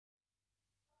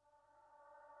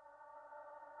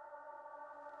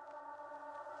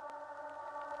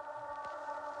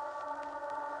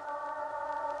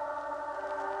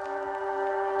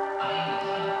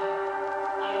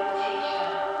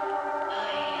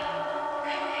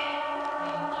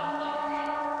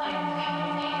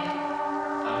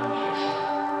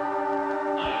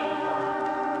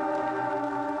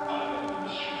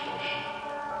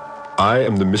I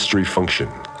am the mystery function,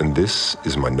 and this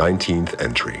is my 19th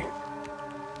entry.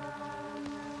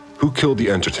 Who killed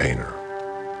the entertainer?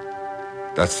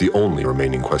 That's the only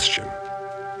remaining question.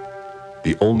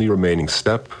 The only remaining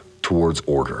step towards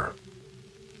order.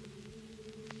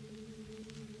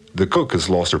 The cook has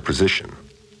lost her position.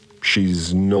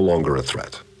 She's no longer a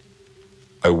threat.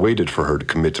 I waited for her to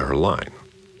commit to her line,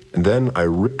 and then I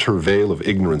ripped her veil of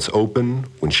ignorance open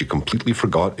when she completely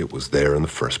forgot it was there in the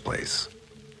first place.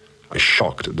 I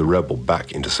shocked the rebel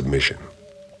back into submission.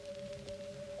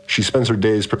 She spends her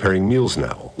days preparing meals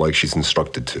now, like she's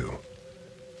instructed to.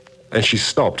 And she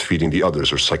stopped feeding the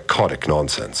others her psychotic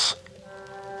nonsense.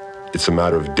 It's a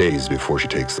matter of days before she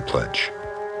takes the pledge.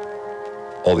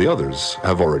 All the others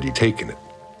have already taken it.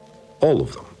 All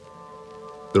of them.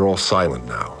 They're all silent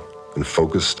now and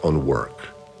focused on work.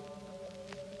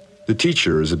 The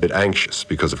teacher is a bit anxious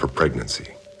because of her pregnancy,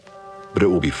 but it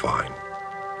will be fine.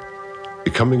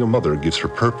 Becoming a mother gives her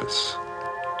purpose.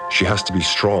 She has to be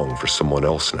strong for someone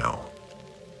else now.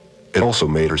 It also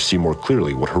made her see more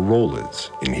clearly what her role is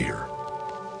in here.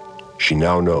 She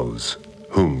now knows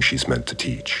whom she's meant to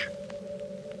teach.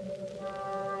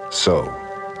 So,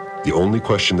 the only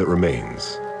question that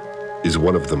remains, is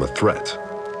one of them a threat?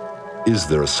 Is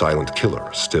there a silent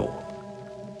killer still?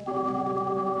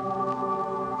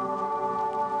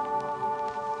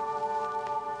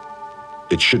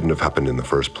 It shouldn't have happened in the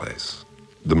first place.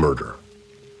 The murder.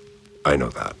 I know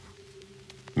that.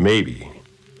 Maybe,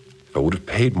 if I would have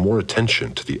paid more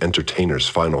attention to the entertainer's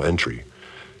final entry,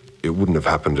 it wouldn't have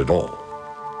happened at all.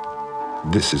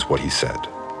 This is what he said.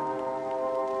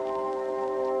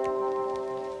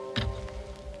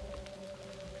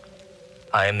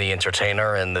 I am the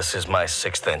entertainer, and this is my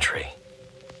 6th entry.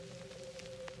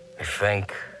 I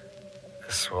think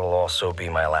this will also be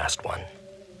my last one.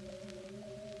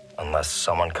 Unless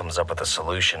someone comes up with a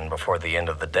solution before the end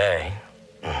of the day.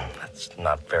 That's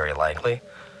not very likely.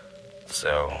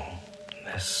 So,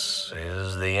 this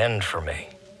is the end for me.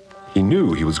 He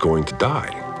knew he was going to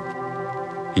die.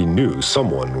 He knew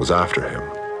someone was after him.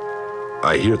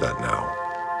 I hear that now.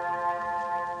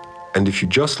 And if you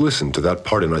just listen to that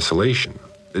part in isolation,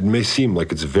 it may seem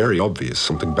like it's very obvious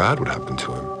something bad would happen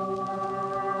to him.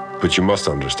 But you must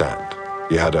understand,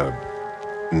 he had a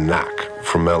knack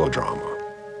for melodrama.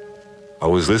 I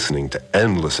was listening to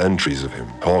endless entries of him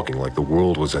talking like the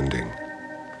world was ending.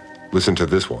 Listen to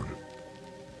this one.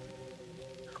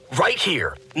 Right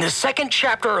here, in the 2nd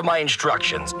chapter of my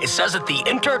instructions, it says that the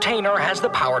entertainer has the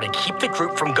power to keep the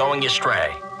group from going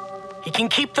astray. He can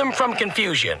keep them from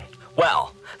confusion.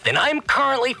 Well, then I'm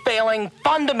currently failing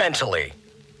fundamentally.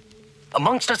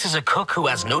 Amongst us is a cook who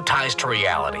has no ties to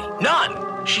reality.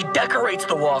 None! She decorates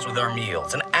the walls with our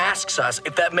meals and asks us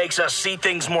if that makes us see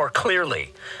things more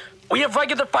clearly. We have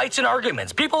regular fights and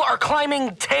arguments. People are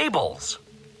climbing tables.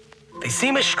 They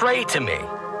seem astray to me.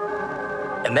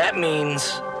 And that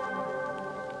means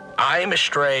I am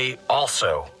astray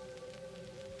also.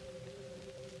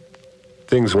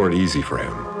 Things weren't easy for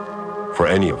him, for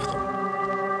any of them.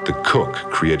 The cook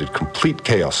created complete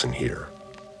chaos in here.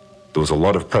 There was a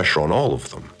lot of pressure on all of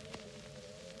them.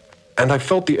 And I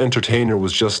felt the entertainer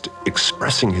was just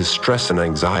expressing his stress and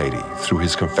anxiety through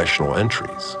his confessional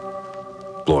entries.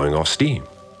 Blowing off steam.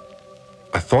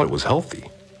 I thought it was healthy.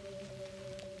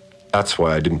 That's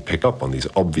why I didn't pick up on these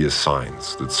obvious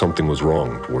signs that something was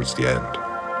wrong towards the end.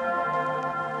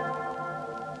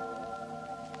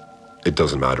 It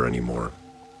doesn't matter anymore.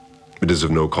 It is of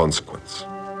no consequence.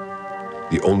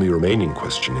 The only remaining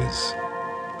question is,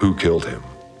 who killed him?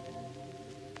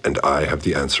 And I have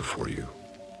the answer for you.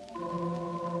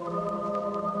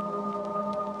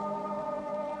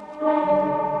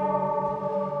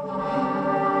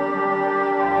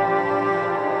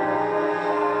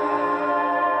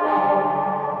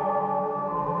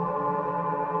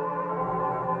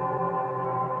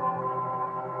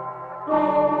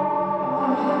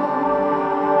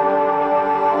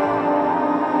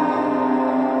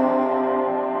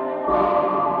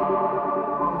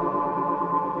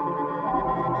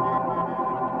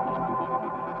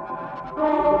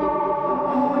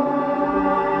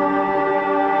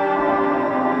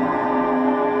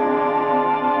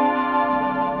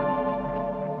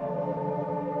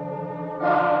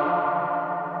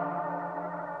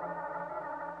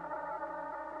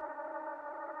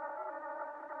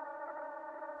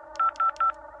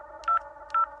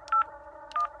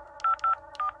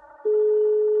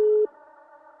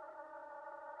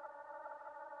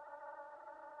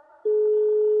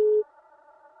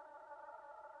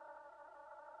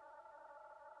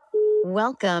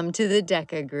 Welcome to the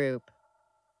Deca Group.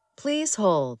 Please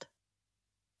hold.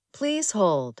 Please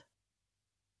hold.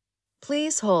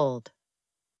 Please hold.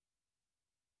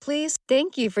 Please,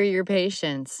 thank you for your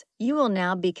patience. You will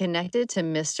now be connected to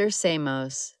Mr.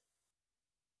 Samos.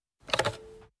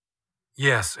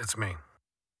 Yes, it's me.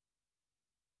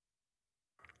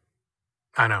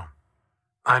 I know.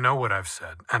 I know what I've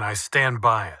said, and I stand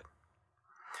by it.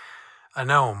 I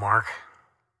know, Mark.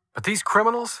 But these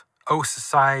criminals owe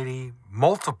society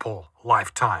multiple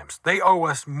lifetimes. They owe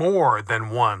us more than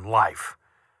one life.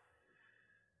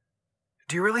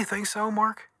 Do you really think so,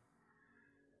 Mark?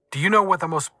 Do you know what the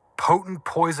most potent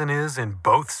poison is in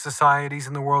both societies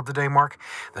in the world today, Mark?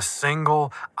 The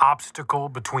single obstacle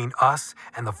between us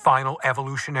and the final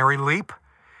evolutionary leap?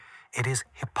 It is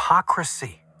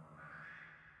hypocrisy.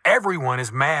 Everyone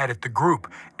is mad at the group.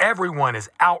 Everyone is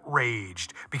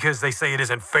outraged because they say it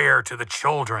isn't fair to the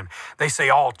children. They say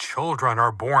all children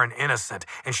are born innocent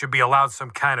and should be allowed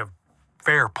some kind of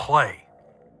fair play.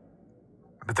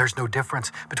 But there's no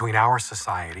difference between our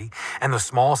society and the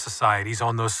small societies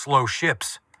on those slow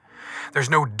ships. There's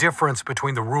no difference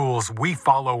between the rules we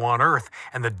follow on Earth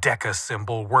and the Deca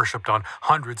symbol worshipped on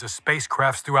hundreds of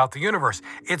spacecrafts throughout the universe.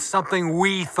 It's something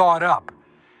we thought up.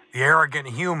 The arrogant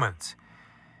humans.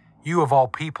 You of all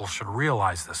people should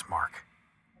realize this, Mark.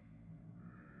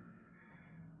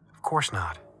 Of course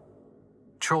not.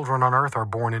 Children on Earth are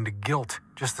born into guilt,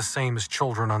 just the same as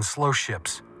children on slow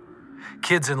ships.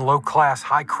 Kids in low-class,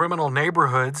 high-criminal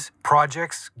neighborhoods,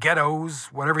 projects, ghettos,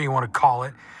 whatever you want to call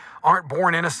it, aren't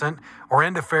born innocent or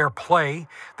into fair play.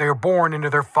 They are born into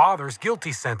their father's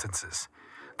guilty sentences.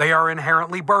 They are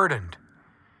inherently burdened.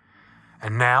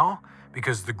 And now,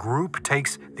 because the group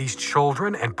takes these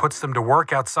children and puts them to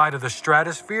work outside of the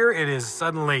stratosphere, it is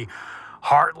suddenly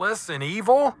heartless and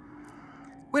evil?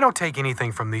 We don't take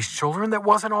anything from these children that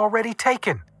wasn't already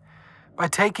taken. By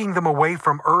taking them away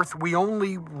from Earth, we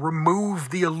only remove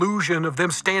the illusion of them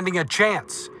standing a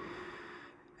chance.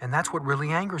 And that's what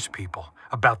really angers people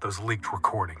about those leaked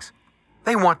recordings.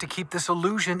 They want to keep this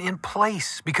illusion in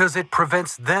place because it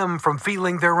prevents them from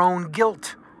feeling their own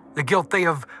guilt. The guilt they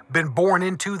have been born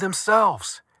into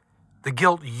themselves. The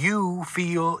guilt you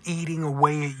feel eating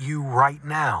away at you right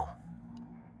now.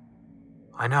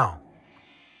 I know.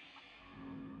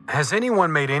 Has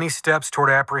anyone made any steps toward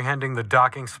apprehending the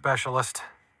docking specialist?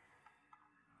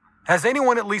 Has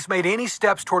anyone at least made any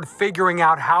steps toward figuring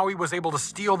out how he was able to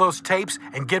steal those tapes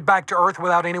and get back to Earth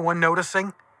without anyone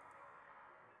noticing?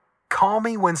 Call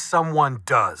me when someone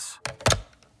does.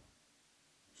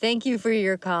 Thank you for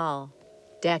your call,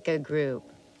 Deca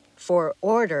Group, for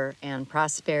order and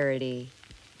prosperity.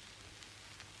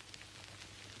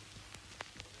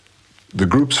 The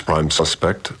group's prime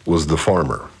suspect was the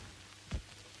farmer.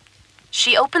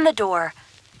 She opened the door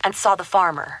and saw the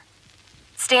farmer,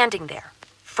 standing there,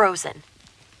 frozen.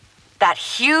 That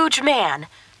huge man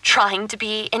trying to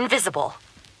be invisible.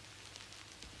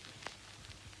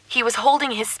 He was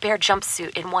holding his spare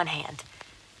jumpsuit in one hand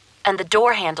and the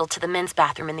door handle to the men's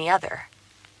bathroom in the other.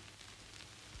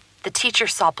 The teacher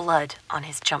saw blood on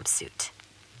his jumpsuit.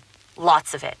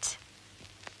 Lots of it.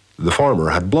 The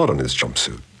farmer had blood on his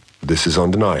jumpsuit. This is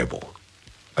undeniable.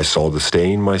 I saw the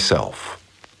stain myself.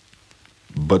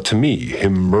 But to me,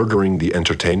 him murdering the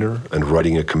entertainer and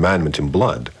writing a commandment in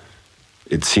blood,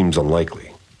 it seems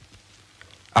unlikely.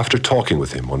 After talking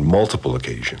with him on multiple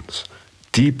occasions,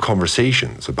 deep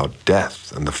conversations about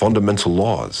death and the fundamental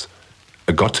laws,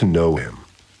 I got to know him.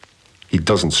 He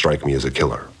doesn't strike me as a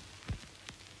killer.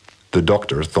 The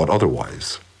doctor thought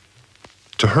otherwise.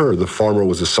 To her, the farmer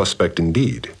was a suspect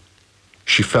indeed.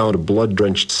 She found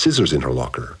blood-drenched scissors in her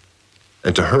locker,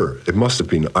 and to her, it must have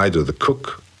been either the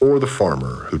cook or the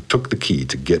farmer who took the key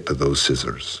to get to those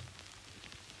scissors.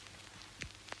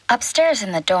 Upstairs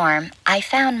in the dorm, I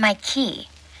found my key.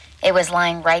 It was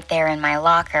lying right there in my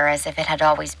locker as if it had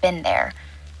always been there,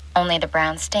 only the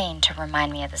brown stain to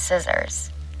remind me of the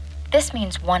scissors. This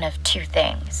means one of two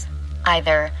things.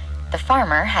 Either the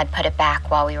farmer had put it back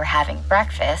while we were having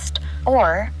breakfast,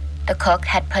 or the cook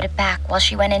had put it back while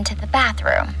she went into the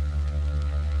bathroom.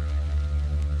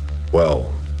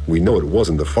 Well, we know it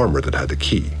wasn't the farmer that had the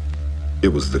key. It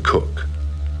was the cook.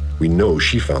 We know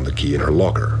she found the key in her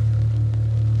locker.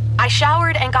 I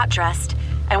showered and got dressed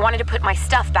and wanted to put my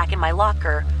stuff back in my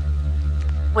locker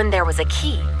when there was a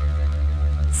key.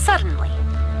 Suddenly.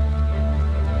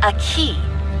 A key.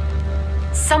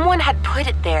 Someone had put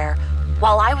it there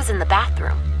while I was in the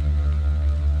bathroom.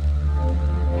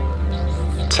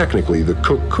 Technically, the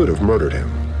cook could have murdered him.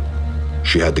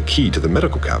 She had the key to the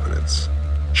medical cabinets.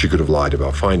 She could have lied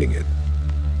about finding it.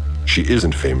 She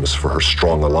isn't famous for her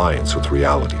strong alliance with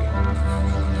reality.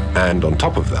 And on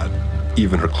top of that,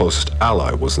 even her closest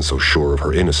ally wasn't so sure of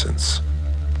her innocence.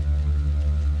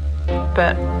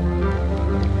 But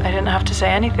didn't have to say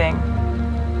anything,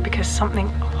 because something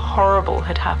horrible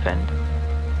had happened.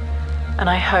 And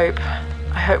I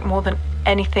hope more than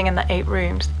anything in the 8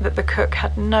 rooms, that the cook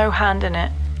had no hand in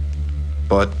it.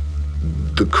 But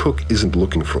the cook isn't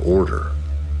looking for order.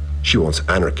 She wants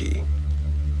anarchy.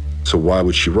 So why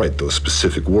would she write those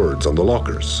specific words on the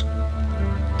lockers?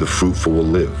 The fruitful will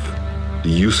live. The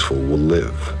useful will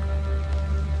live.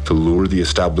 To lure the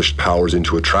established powers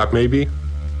into a trap, maybe?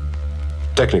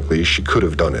 Technically, she could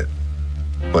have done it,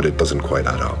 but it doesn't quite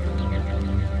add up.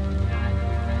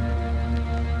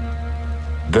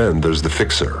 Then there's the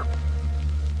Fixer.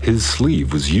 His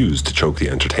sleeve was used to choke the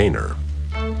entertainer.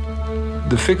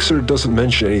 The Fixer doesn't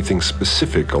mention anything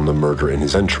specific on the murder in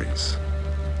his entries.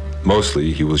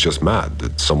 Mostly, he was just mad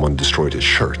that someone destroyed his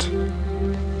shirt.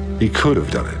 He could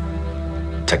have done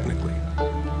it, technically.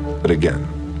 But again,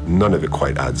 none of it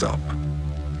quite adds up.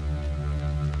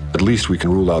 At least we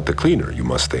can rule out the cleaner, you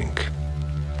must think.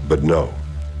 But no.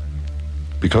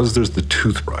 Because there's the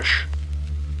toothbrush.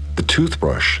 The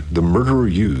toothbrush the murderer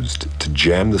used to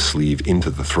jam the sleeve into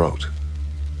the throat.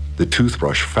 The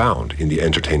toothbrush found in the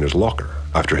entertainer's locker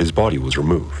after his body was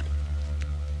removed.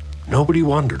 Nobody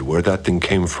wondered where that thing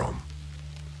came from.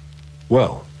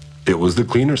 Well, it was the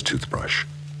cleaner's toothbrush,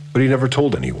 but he never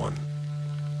told anyone.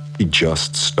 He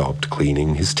just stopped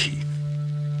cleaning his teeth,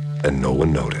 and no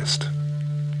one noticed.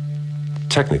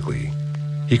 Technically,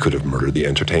 he could have murdered the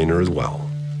entertainer as well.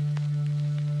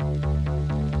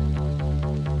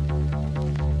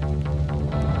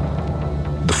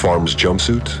 The farm's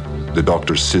jumpsuit, the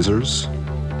doctor's scissors,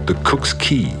 the cook's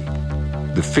key,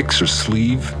 the Fixer's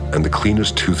sleeve, and the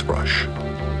cleaner's toothbrush.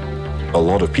 A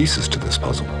lot of pieces to this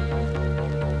puzzle.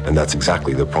 And that's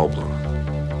exactly the problem.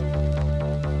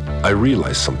 I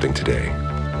realized something today.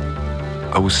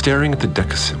 I was staring at the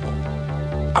Deca symbol.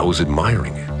 I was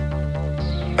admiring it.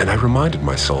 And I reminded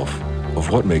myself of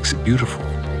what makes it beautiful.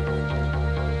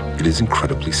 It is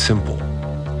incredibly simple.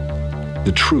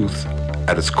 The truth,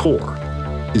 at its core,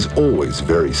 is always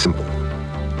very simple.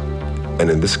 And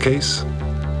in this case,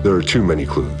 there are too many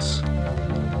clues.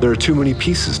 There are too many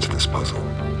pieces to this puzzle.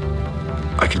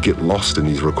 I could get lost in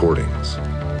these recordings.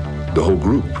 The whole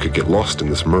group could get lost in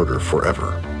this murder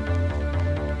forever.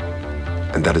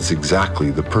 And that is exactly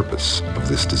the purpose of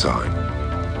this design.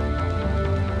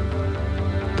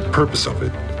 The purpose of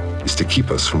it is to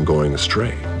keep us from going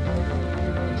astray.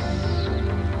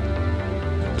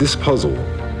 This puzzle,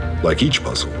 like each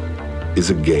puzzle, is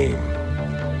a game.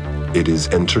 It is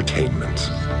entertainment.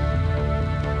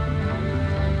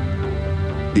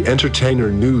 The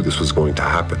entertainer knew this was going to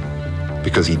happen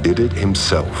because he did it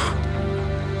himself.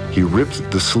 He ripped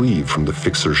the sleeve from the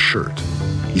Fixer's shirt.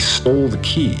 He stole the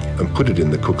key and put it in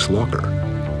the cook's locker.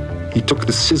 He took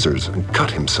the scissors and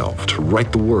cut himself to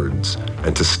write the words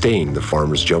and to stain the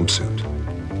farmer's jumpsuit.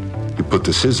 He put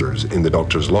the scissors in the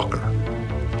doctor's locker.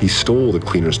 He stole the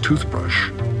cleaner's toothbrush,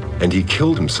 and he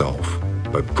killed himself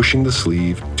by pushing the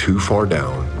sleeve too far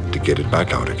down to get it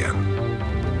back out again.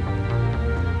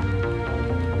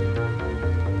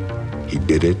 He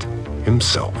did it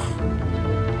himself.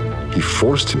 He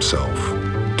forced himself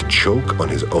to choke on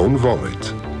his own vomit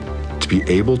to be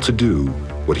able to do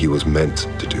what he was meant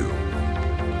to do.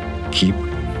 Keep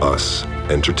us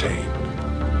entertained.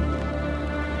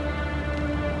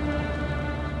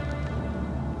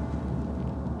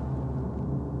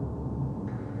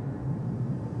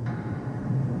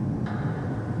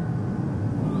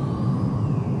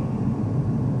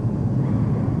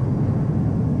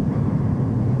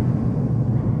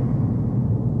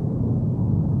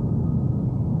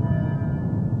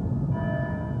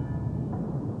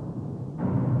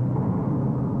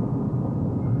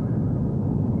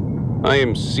 I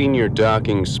am Senior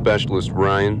Docking Specialist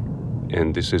Ryan,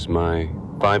 and this is my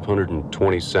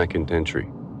 522nd entry.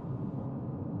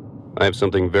 I have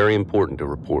something very important to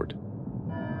report.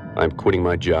 I'm quitting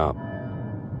my job.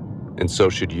 And so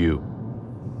should you.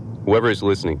 Whoever is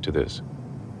listening to this.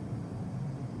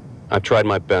 I've tried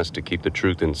my best to keep the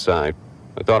truth inside.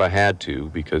 I thought I had to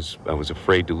because I was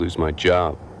afraid to lose my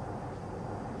job.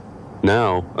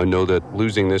 Now, I know that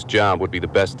losing this job would be the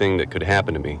best thing that could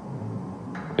happen to me.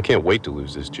 I can't wait to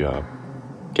lose this job.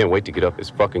 Can't wait to get up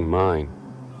this fucking mine.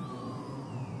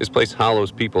 This place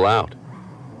hollows people out.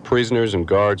 Prisoners and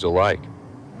guards alike.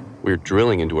 We're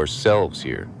drilling into ourselves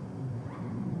here.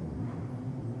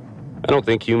 I don't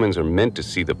think humans are meant to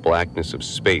see the blackness of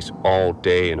space all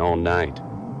day and all night.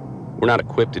 We're not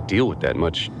equipped to deal with that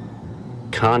much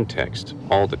context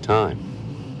all the time.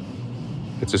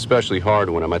 It's especially hard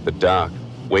when I'm at the dock,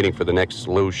 waiting for the next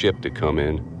slow ship to come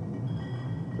in.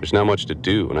 There's not much to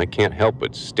do, and I can't help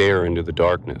but stare into the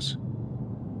darkness.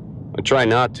 I try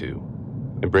not to,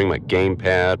 and bring my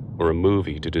gamepad or a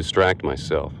movie to distract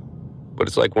myself. But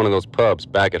it's like one of those pubs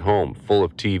back at home full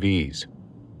of TVs.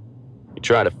 You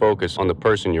try to focus on the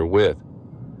person you're with,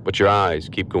 but your eyes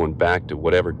keep going back to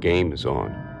whatever game is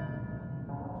on.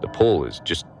 The pull is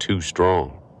just too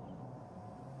strong.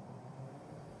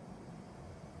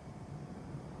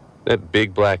 That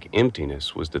big black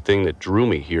emptiness was the thing that drew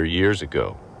me here years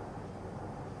ago.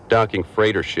 Docking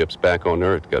freighter ships back on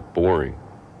Earth got boring.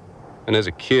 And as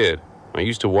a kid, I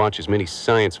used to watch as many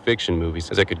science fiction movies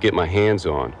as I could get my hands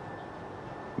on.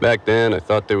 Back then, I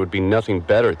thought there would be nothing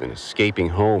better than escaping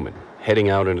home and heading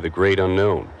out into the great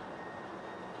unknown.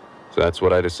 So that's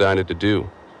what I decided to do.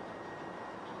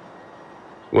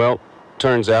 Well,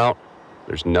 turns out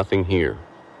there's nothing here.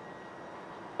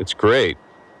 It's great,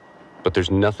 but there's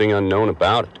nothing unknown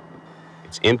about it.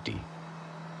 It's empty.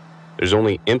 There's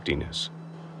only emptiness.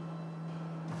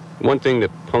 One thing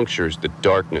that punctures the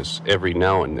darkness every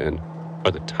now and then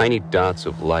are the tiny dots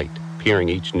of light peering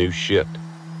each new ship.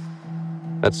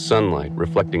 That's sunlight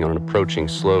reflecting on an approaching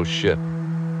slow ship.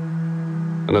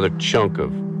 Another chunk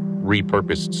of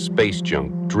repurposed space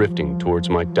junk drifting towards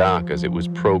my dock as it was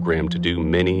programmed to do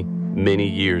many, many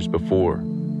years before.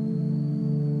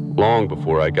 Long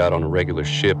before I got on a regular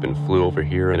ship and flew over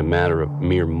here in a matter of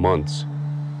mere months.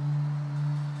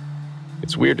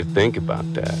 It's weird to think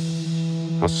about that,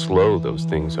 how slow those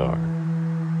things are.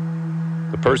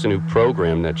 The person who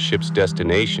programmed that ship's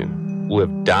destination will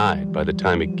have died by the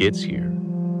time it gets here.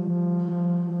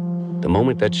 The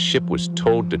moment that ship was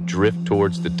told to drift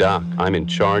towards the dock I'm in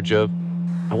charge of,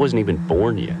 I wasn't even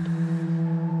born yet.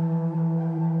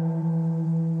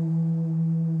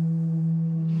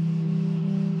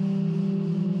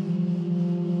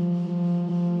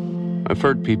 I've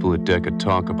heard people at Deca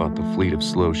talk about the fleet of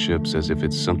slow ships as if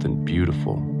it's something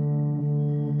beautiful.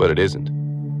 But it isn't.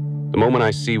 The moment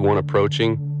I see one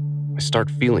approaching, I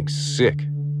start feeling sick.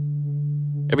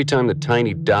 Every time the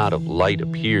tiny dot of light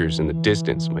appears in the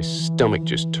distance, my stomach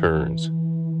just turns.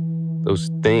 Those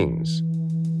things,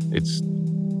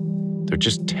 they're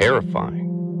just terrifying.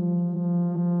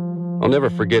 I'll never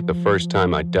forget the first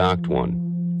time I docked one.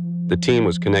 The team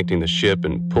was connecting the ship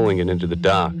and pulling it into the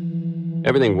dock.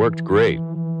 Everything worked great.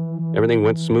 Everything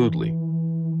went smoothly.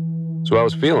 So I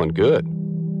was feeling good.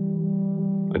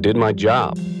 I did my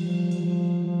job.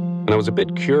 And I was a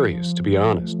bit curious, to be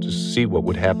honest, to see what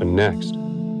would happen next.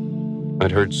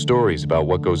 I'd heard stories about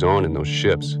what goes on in those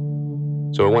ships,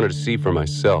 so I wanted to see for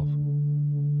myself.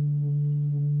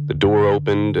 The door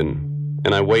opened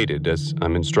and I waited as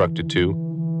I'm instructed to,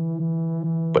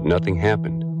 but nothing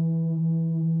happened.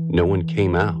 No one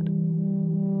came out.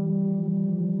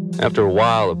 After a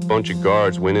while, a bunch of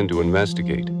guards went in to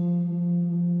investigate.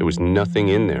 There was nothing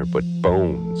in there but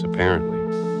bones, apparently.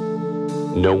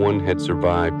 No one had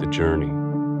survived the journey.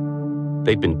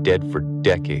 They'd been dead for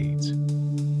decades.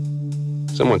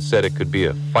 Someone said it could be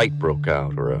a fight broke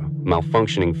out or a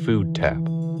malfunctioning food tap.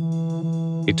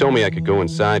 He told me I could go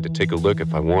inside to take a look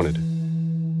if I wanted.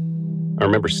 I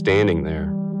remember standing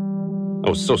there. I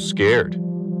was so scared.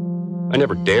 I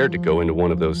never dared to go into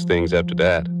one of those things after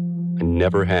that. I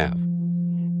never have.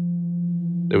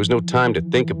 There was no time to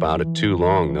think about it too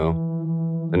long,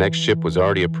 though. The next ship was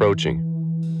already approaching.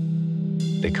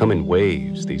 They come in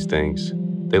waves, these things.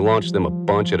 They launch them a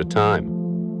bunch at a time.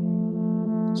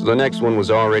 So the next one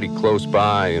was already close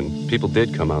by, and people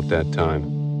did come out that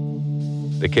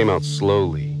time. They came out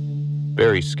slowly,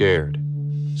 very scared,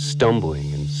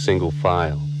 stumbling in single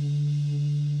file.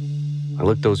 I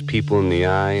looked those people in the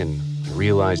eye and I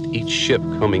realized each ship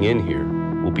coming in here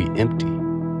will be empty,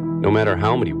 no matter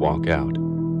how many walk out.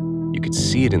 You could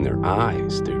see it in their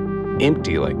eyes. They're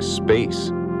empty like space.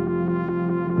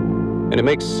 And it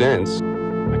makes sense.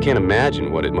 I can't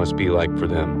imagine what it must be like for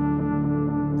them.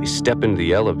 They step into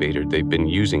the elevator they've been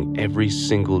using every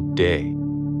single day,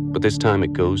 but this time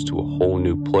it goes to a whole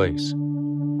new place.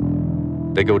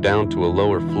 They go down to a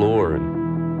lower floor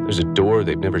and there's a door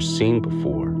they've never seen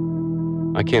before.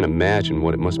 I can't imagine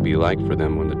what it must be like for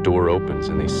them when the door opens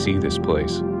and they see this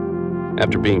place.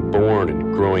 After being born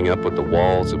and growing up with the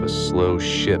walls of a slow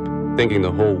ship, thinking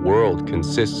the whole world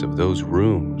consists of those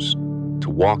rooms,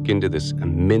 to walk into this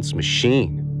immense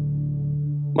machine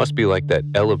must be like that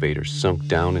elevator sunk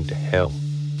down into hell.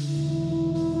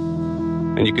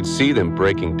 And you could see them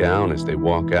breaking down as they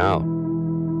walk out.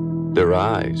 Their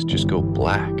eyes just go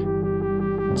black.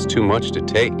 It's too much to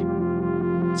take.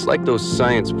 It's like those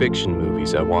science fiction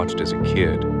movies I watched as a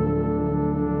kid.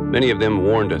 Many of them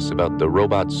warned us about the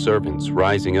robot servants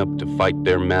rising up to fight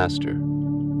their master,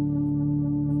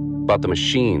 about the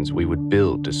machines we would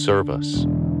build to serve us,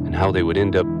 and how they would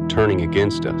end up turning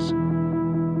against us.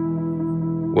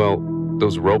 Well,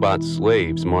 Those robot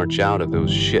slaves march out of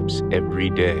those ships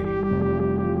every day.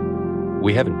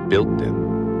 We haven't built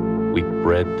them, we've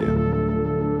bred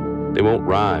them. They won't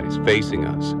rise facing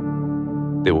us.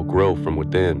 They will grow from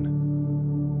within.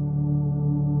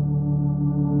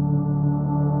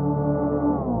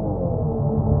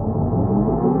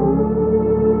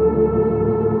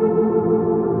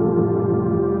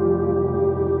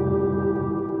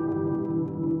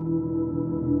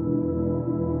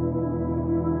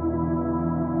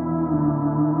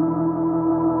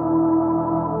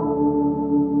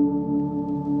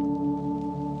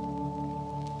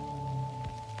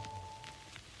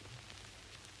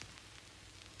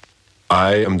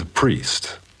 I am the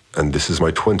priest, and this is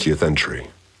my 20th entry.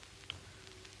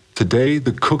 Today,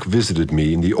 the cook visited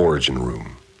me in the origin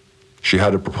room. She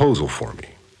had a proposal for me.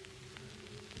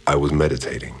 I was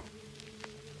meditating.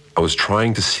 I was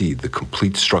trying to see the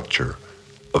complete structure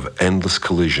of endless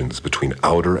collisions between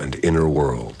outer and inner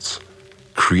worlds,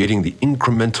 creating the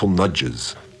incremental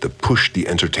nudges that push the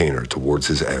entertainer towards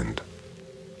his end.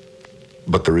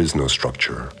 But there is no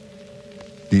structure.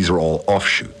 These are all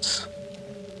offshoots.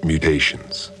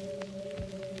 Mutations.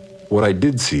 What I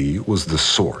did see was the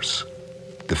source,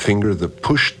 the finger that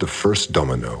pushed the first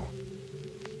domino.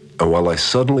 And while I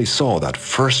suddenly saw that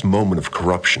first moment of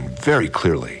corruption very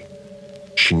clearly,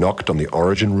 she knocked on the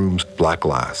origin room's black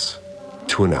glass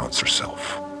to announce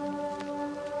herself.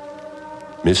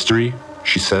 Mystery,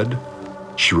 she said.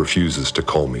 She refuses to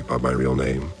call me by my real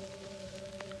name.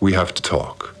 We have to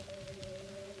talk.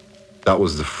 That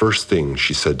was the first thing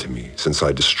she said to me since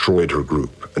I destroyed her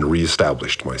group and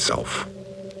reestablished myself.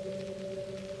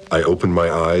 I opened my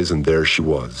eyes and there she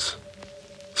was,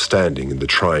 standing in the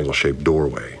triangle-shaped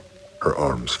doorway, her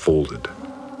arms folded.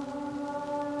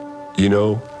 You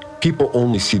know, people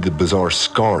only see the bizarre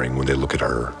scarring when they look at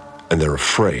her, and they're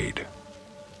afraid.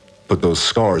 But those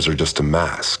scars are just a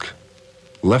mask,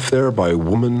 left there by a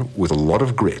woman with a lot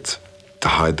of grit to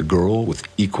hide the girl with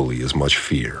equally as much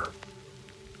fear.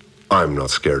 I'm not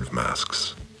scared of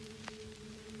masks.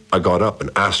 I got up and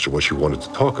asked her what she wanted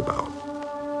to talk about.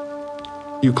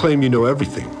 You claim you know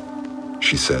everything,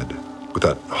 she said, with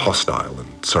that hostile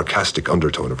and sarcastic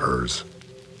undertone of hers.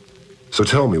 So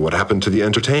tell me what happened to the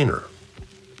entertainer.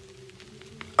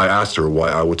 I asked her why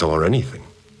I would tell her anything.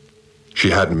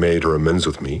 She hadn't made her amends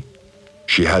with me.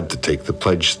 She had to take the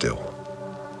pledge still.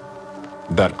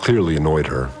 That clearly annoyed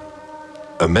her.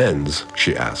 Amends,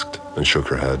 she asked, and shook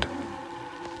her head.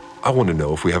 I want to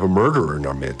know if we have a murderer in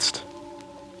our midst.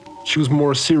 She was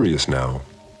more serious now,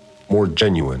 more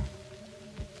genuine.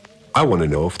 I want to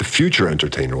know if the future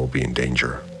entertainer will be in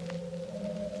danger.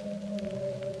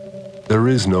 There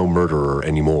is no murderer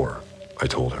anymore, I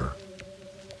told her.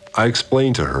 I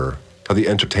explained to her how the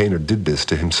entertainer did this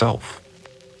to himself.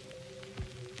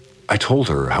 I told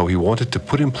her how he wanted to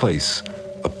put in place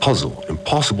a puzzle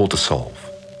impossible to solve,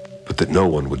 but that no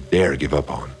one would dare give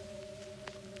up on.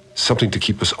 Something to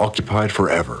keep us occupied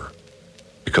forever,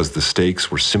 because the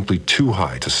stakes were simply too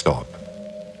high to stop,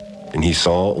 and he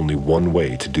saw only one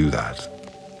way to do that.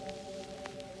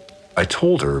 I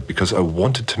told her because I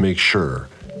wanted to make sure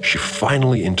she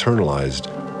finally internalized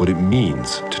what it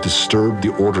means to disturb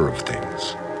the order of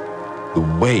things,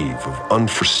 the wave of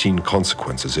unforeseen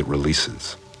consequences it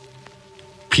releases.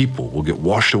 People will get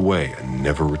washed away and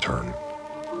never return.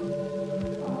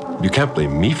 You can't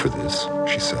blame me for this,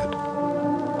 she said.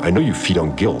 I know you feed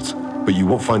on guilt, but you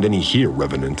won't find any here,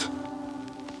 Revenant.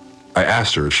 I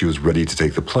asked her if she was ready to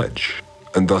take the pledge,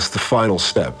 and thus the final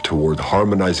step toward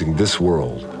harmonizing this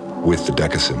world with the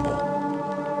Deca symbol.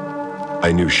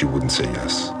 I knew she wouldn't say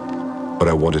yes, but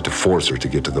I wanted to force her to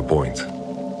get to the point.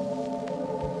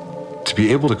 To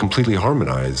be able to completely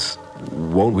harmonize,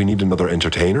 won't we need another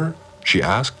entertainer? She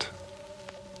asked.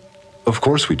 Of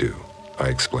course we do, I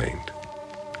explained.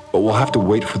 But we'll have to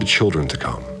wait for the children to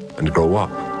come and grow up.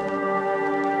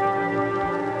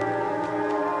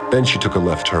 Then she took a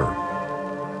left turn.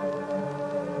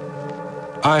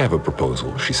 I have a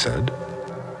proposal, she said.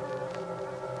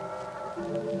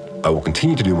 I will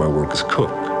continue to do my work as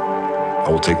cook. I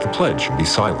will take the pledge and be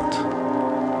silent.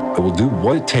 I will do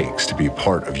what it takes to be a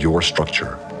part of your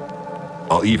structure.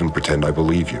 I'll even pretend I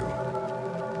believe you.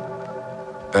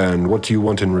 And what do you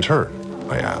want in return?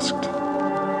 I asked.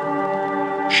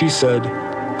 She said,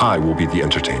 I will be the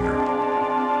entertainer.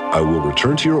 I will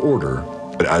return to your order,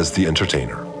 but as the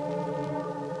entertainer.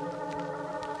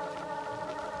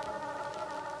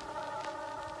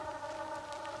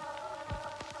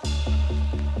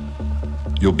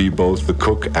 You'll be both the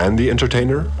cook and the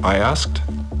entertainer? I asked.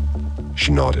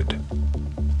 She nodded.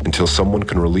 Until someone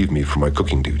can relieve me from my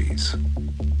cooking duties.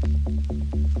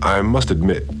 I must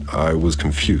admit, I was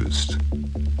confused.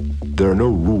 there are no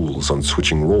rules on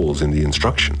switching roles in the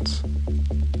instructions.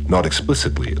 Not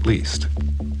explicitly, at least.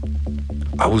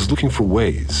 I was looking for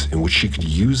ways in which she could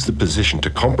use the position to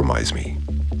compromise me,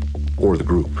 or the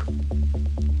group.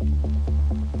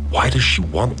 Why does she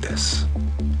want this?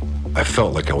 I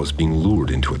felt like I was being lured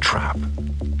into a trap.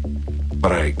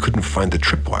 But I couldn't find the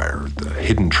tripwire, the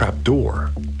hidden trap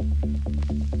door.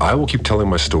 I will keep telling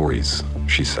my stories,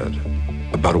 she said,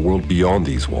 about a world beyond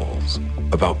these walls,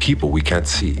 about people we can't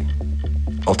see.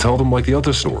 I'll tell them like the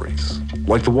other stories,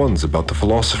 like the ones about the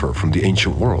philosopher from the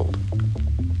ancient world.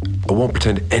 I won't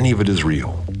pretend any of it is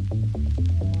real.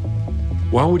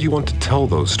 Why would you want to tell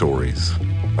those stories?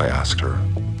 I asked her.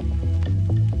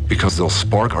 Because they'll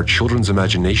spark our children's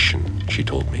imagination, she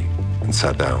told me, and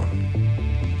sat down.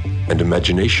 And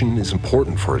imagination is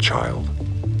important for a child.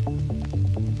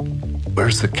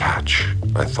 Where's the catch?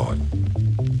 I thought.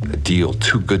 A deal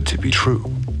too good to be true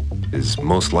is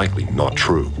most likely not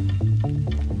true.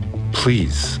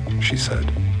 Please, she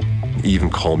said, and even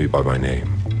call me by my name.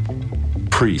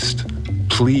 Priest,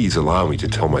 please allow me to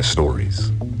tell my stories.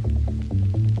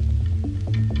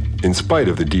 In spite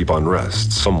of the deep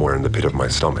unrest somewhere in the pit of my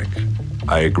stomach,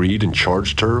 I agreed and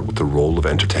charged her with the role of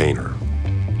entertainer,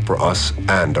 for us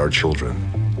and our children,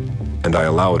 and I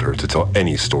allowed her to tell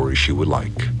any story she would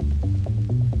like.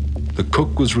 The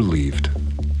cook was relieved.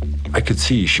 I could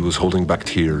see she was holding back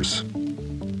tears.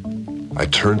 I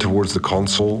turned towards the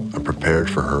console and prepared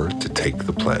for her to take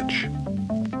the pledge.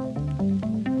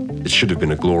 It should have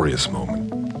been a glorious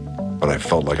moment, but I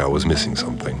felt like I was missing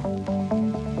something.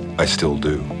 I still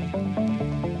do.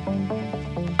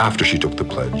 After she took the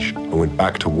pledge, I went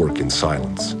back to work in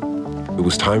silence. It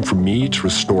was time for me to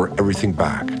restore everything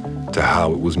back to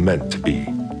how it was meant to be.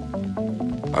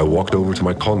 I walked over to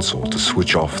my console to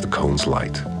switch off the cone's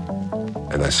light,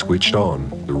 and I switched on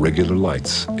the regular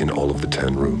lights in all of the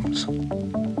 10 rooms.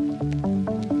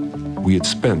 We had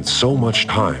spent so much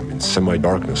time in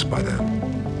semi-darkness by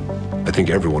then. I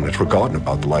think everyone had forgotten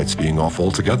about the lights being off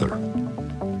altogether.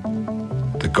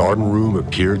 The garden room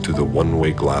appeared through the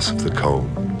one-way glass of the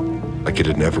cone, like it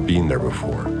had never been there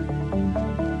before.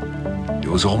 It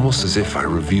was almost as if I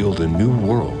revealed a new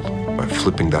world by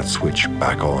flipping that switch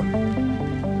back on,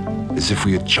 as if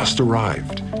we had just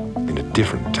arrived in a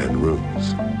different 10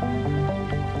 rooms.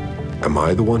 Am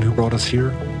I the one who brought us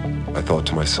here? I thought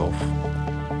to myself.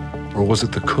 Or was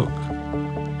it the cook?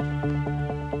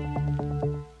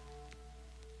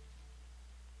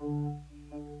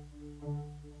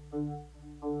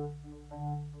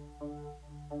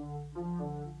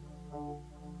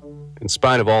 In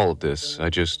spite of all of this, I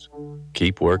just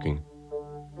keep working.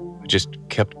 I just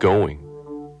kept going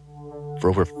for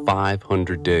over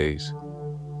 500 days,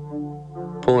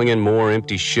 pulling in more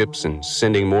empty ships and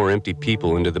sending more empty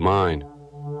people into the mine,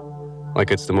 like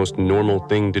it's the most normal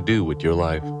thing to do with your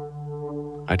life.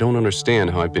 I don't understand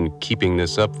how I've been keeping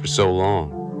this up for so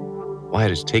long, why it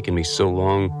has taken me so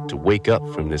long to wake up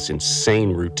from this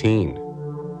insane routine.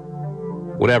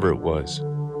 Whatever it was,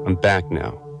 I'm back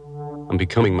now. I'm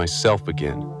becoming myself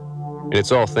again, and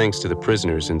it's all thanks to the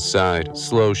prisoners inside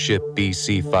slow ship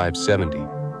BC 570.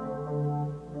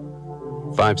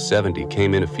 570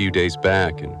 came in a few days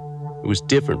back, and it was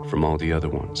different from all the other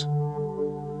ones.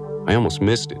 I almost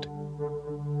missed it.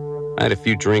 I had a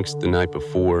few drinks the night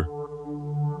before.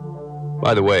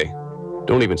 By the way,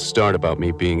 don't even start about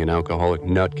me being an alcoholic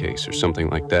nutcase or something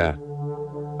like that.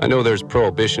 I know there's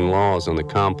prohibition laws on the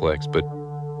complex, but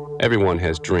everyone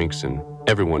has drinks and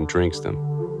everyone drinks them,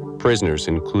 prisoners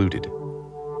included.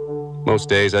 Most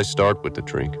days I start with the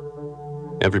drink.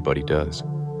 Everybody does.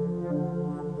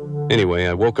 Anyway,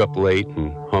 I woke up late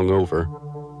and hungover,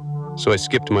 so I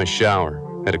skipped my shower,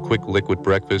 had a quick liquid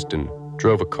breakfast, and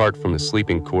drove a cart from the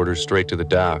sleeping quarters straight to the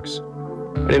docks.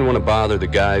 I didn't want to bother the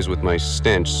guys with my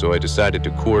stench, so I decided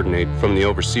to coordinate from the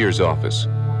overseer's office.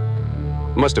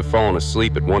 I must have fallen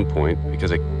asleep at one point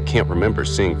because I can't remember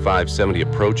seeing 570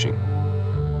 approaching.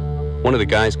 One of the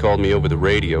guys called me over the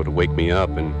radio to wake me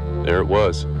up, and there it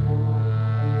was.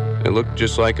 It looked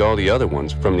just like all the other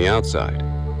ones from the outside.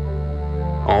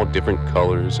 All different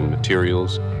colors and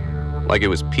materials, like it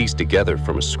was pieced together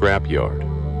from a scrapyard.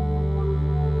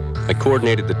 I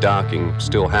coordinated the docking,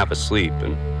 still half asleep,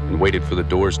 and waited for the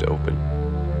doors to open.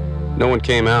 No one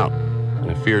came out, and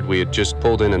I feared we had just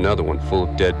pulled in another one full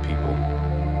of dead people.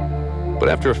 But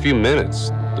after a few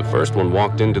minutes, the first one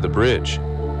walked into the bridge,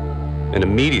 and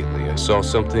immediately I saw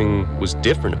something was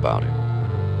different about it.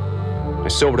 I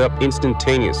sobered up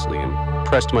instantaneously and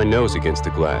pressed my nose against the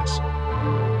glass.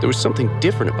 There was something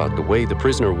different about the way the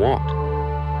prisoner walked,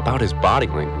 about his body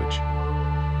language.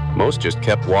 Most just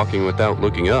kept walking without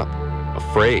looking up,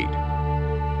 afraid.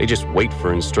 They just wait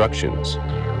for instructions.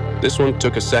 This one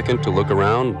took a second to look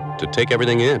around, to take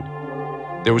everything in.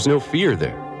 There was no fear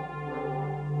there.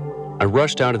 I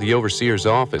rushed out of the overseer's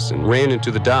office and ran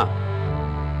into the dock.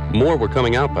 More were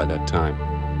coming out by that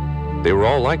time. They were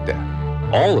all like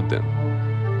that, all of them.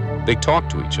 They talked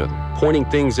to each other, pointing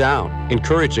things out,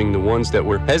 encouraging the ones that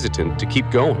were hesitant to keep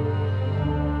going.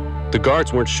 The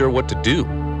guards weren't sure what to do.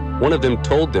 One of them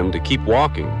told them to keep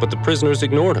walking, but the prisoners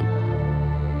ignored him.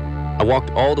 I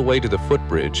walked all the way to the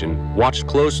footbridge and watched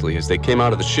closely as they came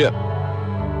out of the ship.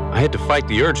 I had to fight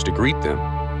the urge to greet them.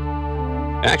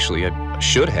 Actually, I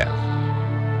should have.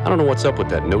 I don't know what's up with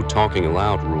that no talking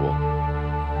aloud rule.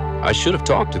 I should have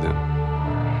talked to them.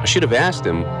 I should have asked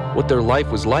them what their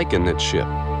life was like in that ship.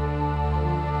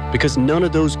 Because none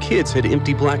of those kids had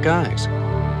empty black eyes.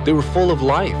 They were full of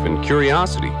life and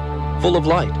curiosity, full of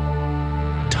light.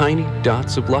 Tiny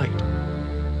dots of light.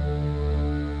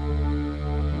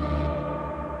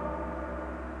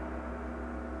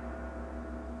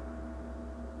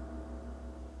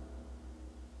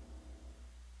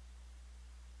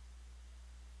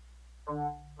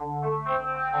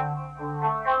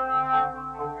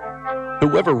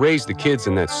 Whoever raised the kids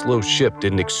in that slow ship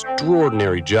did an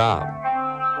extraordinary job.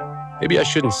 Maybe I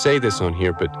shouldn't say this on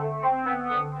here, but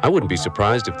I wouldn't be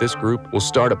surprised if this group will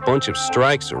start a bunch of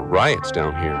strikes or riots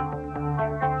down here.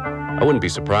 I wouldn't be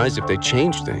surprised if they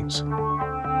change things.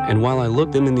 And while I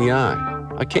looked them in the eye,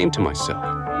 I came to myself.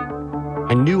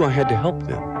 I knew I had to help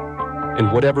them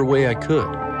in whatever way I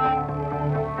could.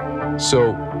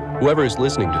 So, whoever is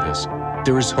listening to this,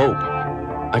 there is hope.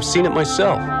 I've seen it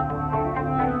myself.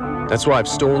 That's why I've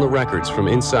stolen the records from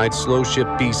inside slow ship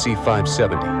BC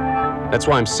 570. That's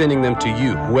why I'm sending them to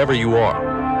you, whoever you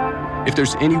are. If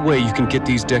there's any way you can get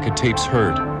these Deca tapes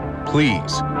heard,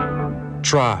 please,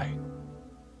 try.